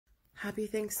Happy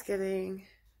Thanksgiving.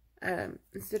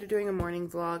 Instead of doing a morning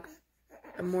vlog,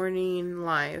 a morning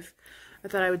live, I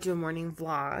thought I would do a morning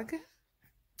vlog.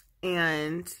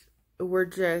 And we're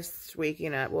just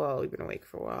waking up. Well, we've been awake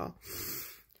for a while.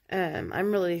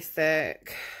 I'm really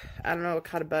sick. I don't know, I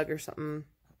caught a bug or something,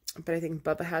 but I think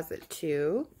Bubba has it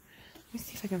too. Let me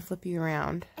see if I can flip you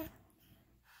around.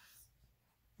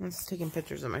 I'm just taking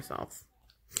pictures of myself.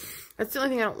 That's the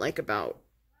only thing I don't like about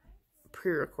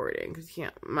pre-recording, because you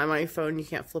can't, my phone, you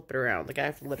can't flip it around. Like, I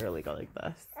have to literally go like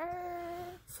this.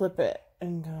 Flip it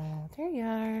and go, there you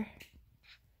are.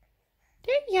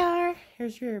 There you are.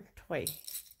 Here's your toy.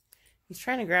 He's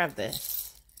trying to grab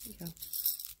this. There you go.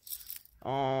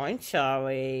 Oh, I'm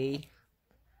sorry.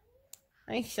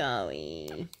 I'm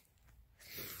sorry.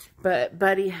 But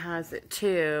Buddy has it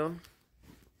too,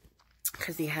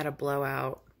 because he had a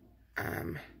blowout.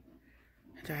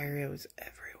 Diarrhea was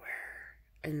everywhere.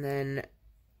 And then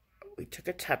we took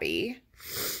a tubby.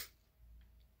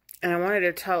 And I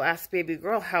wanted to ask baby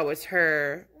girl how was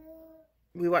her.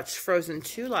 We watched Frozen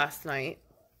 2 last night.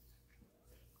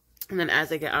 And then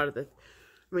as I get out of the,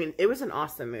 I mean, it was an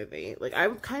awesome movie. Like, I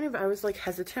was like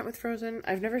hesitant with Frozen.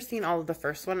 I've never seen all of the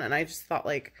first one, and I just thought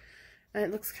like,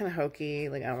 it looks kind of hokey.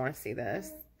 Like, I don't want to see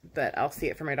this, but I'll see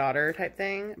it for my daughter type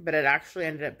thing. But it actually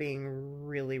ended up being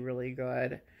really, really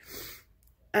good.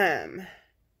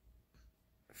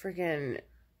 Freaking,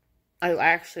 I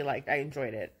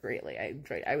enjoyed it greatly. I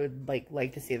would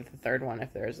like to see the third one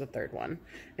if there's a third one.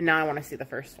 And now I want to see the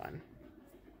first one.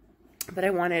 But I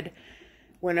wanted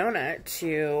Winona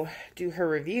to do her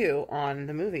review on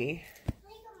the movie.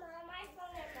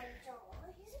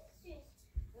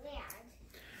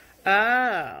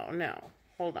 Oh, no.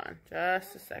 Hold on.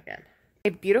 Just a second.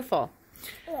 Hey, beautiful.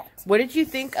 What did you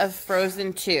think of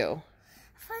Frozen 2?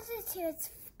 Frozen 2 is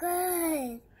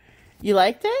good. You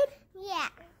liked it? Yeah.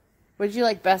 What did you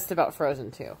like best about Frozen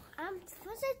 2?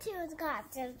 Frozen 2 has got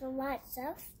a lot of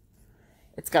stuff.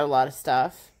 It's got a lot of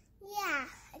stuff. Yeah.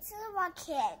 It's a lot of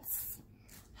kids.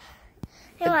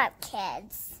 I love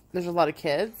kids. There's a lot of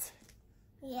kids?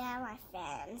 Yeah, my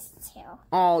friends too.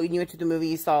 Oh, you went to the movie,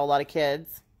 you saw a lot of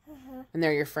kids? And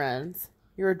they're your friends.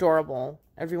 You're adorable.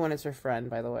 Everyone is your friend,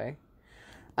 by the way.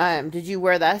 Did you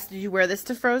wear this? Did you wear this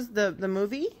to the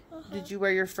movie? Did you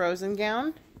wear your Frozen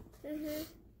gown?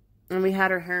 And we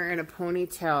had her hair in a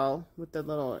ponytail with the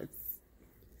little.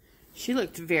 She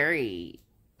looked very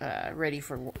ready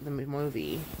for the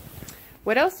movie.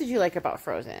 What else did you like about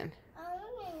Frozen?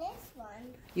 This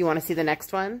one. You want to see the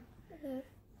next one?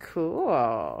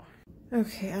 Cool.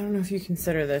 Okay, I don't know if you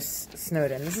consider this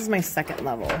snowed in. This is my second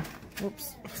level.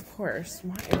 Oops, of course.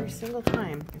 Why every single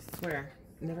time? I swear,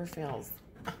 it never fails.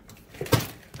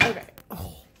 Okay.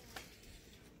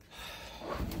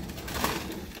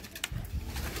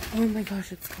 Oh my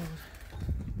gosh, it's cold.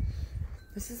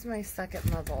 This is my second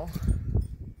level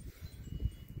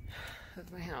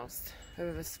of my house. I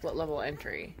have a split level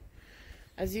entry.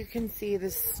 As you can see, the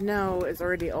snow is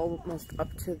already almost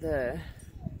up to the...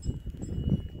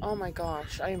 Oh my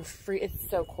gosh, I am free. It's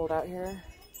so cold out here.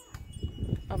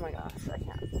 Oh my gosh, I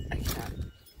just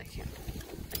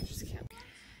can't.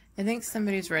 I think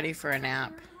somebody's ready for a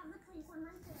nap.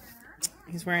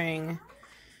 He's wearing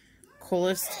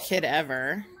coolest kid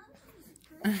ever.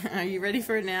 Are you ready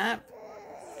for a nap?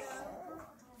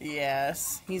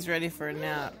 Yes, he's ready for a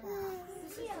nap.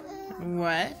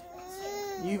 What?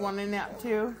 You want a nap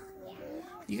too?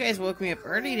 You guys woke me up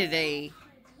early today.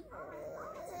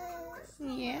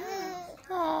 Yeah.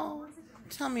 Oh,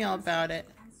 tell me all about it.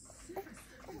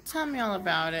 Tell me all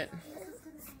about it.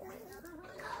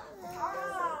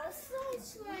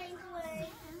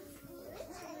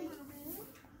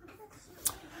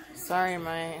 Sorry,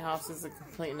 my house is a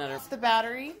complete and utter. The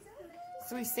battery,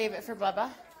 so we save it for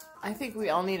Bubba. I think we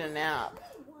all need a nap.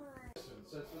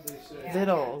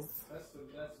 Vittles. That's the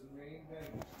main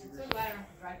thing. So glad I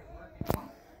don't drive to work.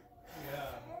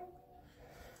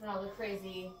 Yeah. All the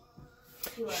crazy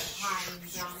to a high and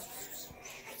jump.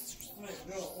 No,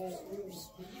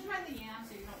 Did you try the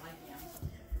yams or you don't like yams?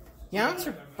 Yams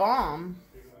are bomb.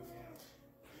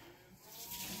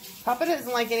 Papa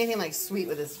doesn't like anything like sweet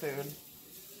with his food.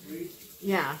 Sweet?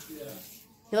 Yeah. Yeah.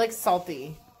 He likes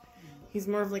salty. He's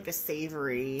more of like a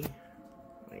savory,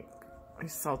 like a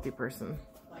salty person.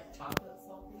 Like chocolate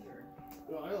salty or?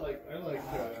 Well, I like,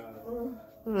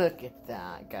 Look at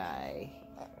that guy.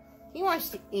 He wants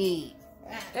to eat.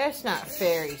 That's not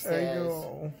fair, he says.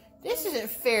 This isn't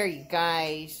fair, you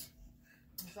guys.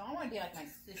 So I want to be like my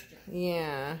sister.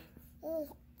 Yeah.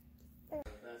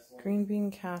 Green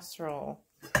bean casserole.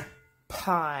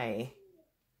 Pie.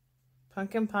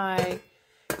 Pumpkin pie.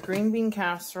 Green bean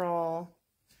casserole.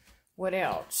 What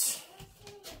else?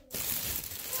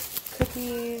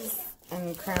 cookies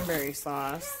and cranberry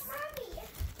sauce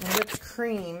and whipped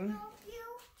cream.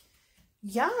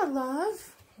 Yeah,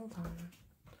 love. Hold on.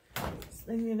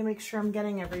 I need to make sure I'm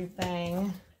getting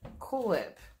everything. Cool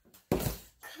Whip. Yeah,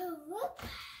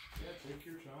 take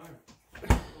your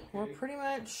time. We're pretty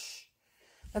much,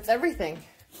 that's everything.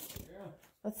 Yeah.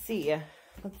 Let's see.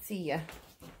 Let's see.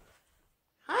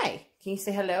 Hi. Can you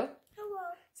say hello? Hello.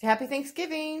 Say happy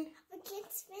Thanksgiving. I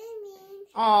can't spin me.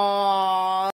 Aww.